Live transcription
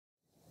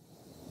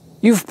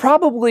You've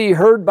probably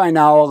heard by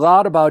now a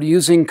lot about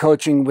using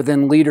coaching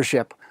within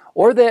leadership,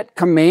 or that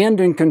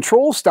command and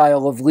control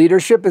style of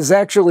leadership is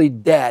actually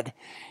dead,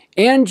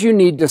 and you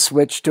need to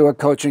switch to a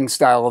coaching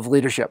style of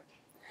leadership.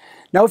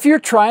 Now, if you're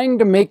trying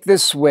to make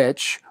this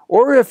switch,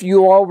 or if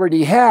you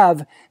already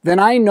have, then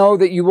I know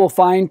that you will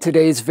find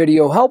today's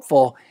video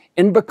helpful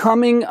in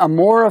becoming a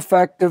more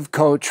effective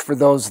coach for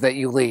those that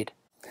you lead.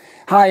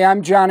 Hi,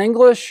 I'm John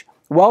English.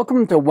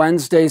 Welcome to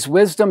Wednesday's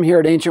Wisdom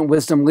here at Ancient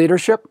Wisdom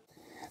Leadership.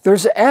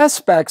 There's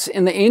aspects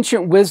in the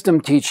ancient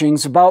wisdom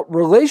teachings about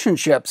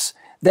relationships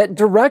that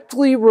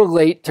directly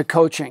relate to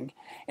coaching,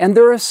 and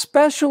they're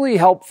especially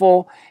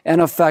helpful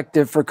and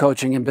effective for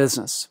coaching in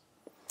business.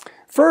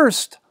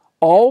 First,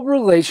 all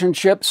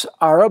relationships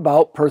are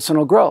about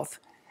personal growth,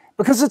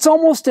 because it's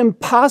almost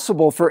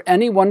impossible for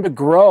anyone to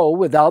grow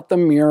without the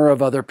mirror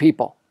of other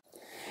people.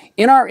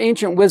 In our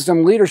Ancient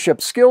Wisdom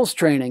Leadership Skills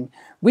Training,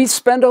 we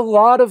spend a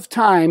lot of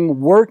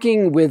time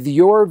working with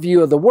your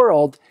view of the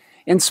world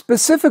and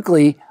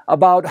specifically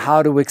about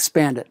how to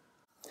expand it.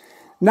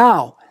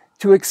 Now,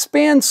 to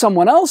expand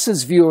someone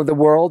else's view of the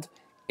world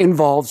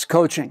involves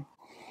coaching.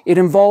 It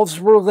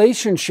involves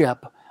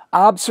relationship,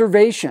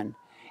 observation,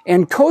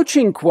 and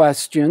coaching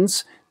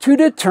questions to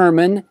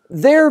determine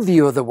their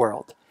view of the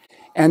world.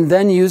 And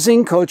then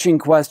using coaching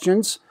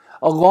questions,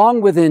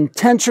 along with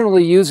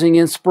intentionally using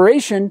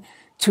inspiration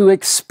to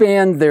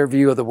expand their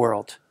view of the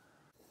world.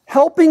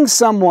 Helping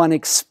someone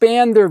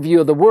expand their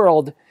view of the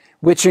world,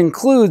 which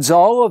includes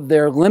all of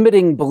their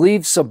limiting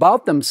beliefs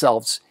about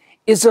themselves,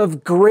 is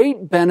of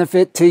great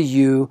benefit to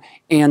you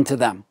and to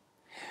them.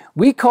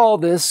 We call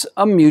this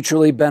a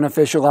mutually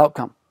beneficial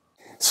outcome.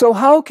 So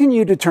how can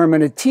you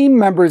determine a team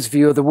member's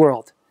view of the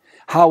world,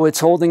 how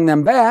it's holding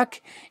them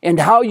back, and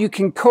how you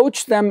can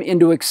coach them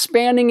into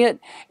expanding it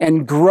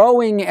and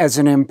growing as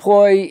an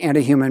employee and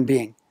a human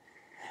being?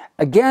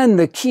 Again,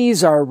 the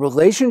keys are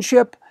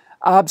relationship,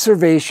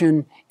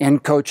 observation,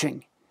 and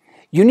coaching.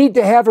 You need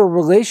to have a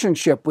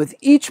relationship with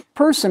each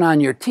person on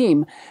your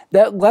team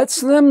that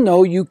lets them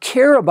know you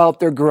care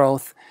about their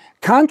growth,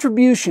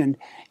 contribution,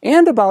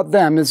 and about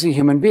them as a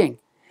human being.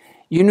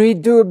 You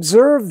need to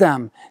observe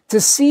them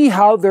to see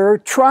how they're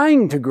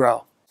trying to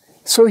grow.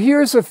 So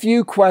here's a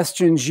few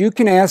questions you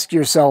can ask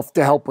yourself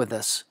to help with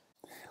this.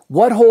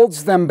 What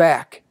holds them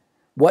back?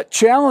 What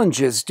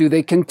challenges do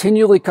they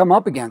continually come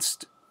up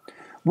against?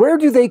 Where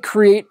do they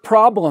create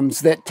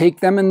problems that take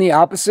them in the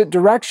opposite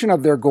direction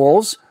of their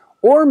goals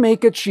or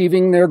make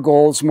achieving their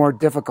goals more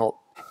difficult?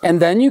 And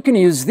then you can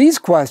use these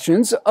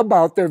questions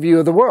about their view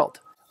of the world.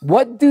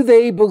 What do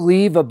they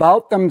believe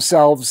about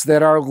themselves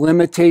that are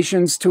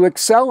limitations to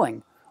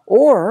excelling?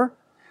 Or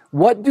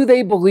what do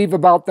they believe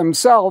about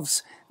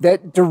themselves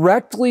that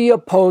directly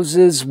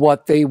opposes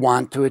what they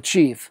want to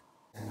achieve?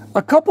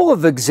 A couple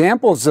of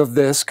examples of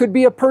this could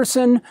be a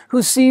person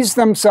who sees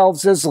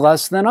themselves as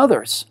less than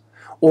others,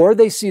 or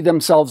they see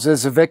themselves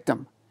as a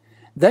victim.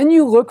 Then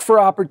you look for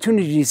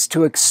opportunities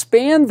to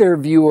expand their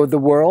view of the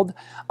world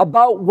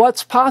about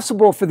what's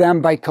possible for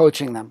them by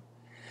coaching them.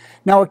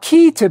 Now, a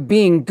key to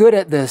being good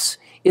at this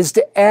is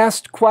to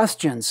ask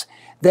questions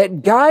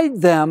that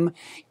guide them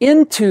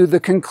into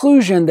the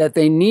conclusion that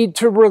they need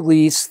to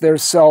release their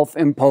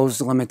self-imposed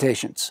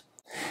limitations.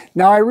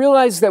 Now, I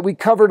realize that we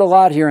covered a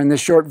lot here in this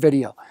short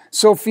video,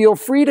 so feel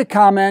free to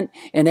comment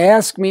and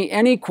ask me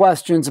any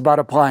questions about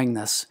applying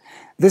this.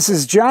 This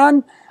is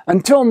John.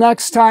 Until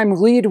next time,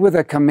 lead with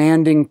a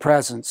commanding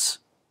presence.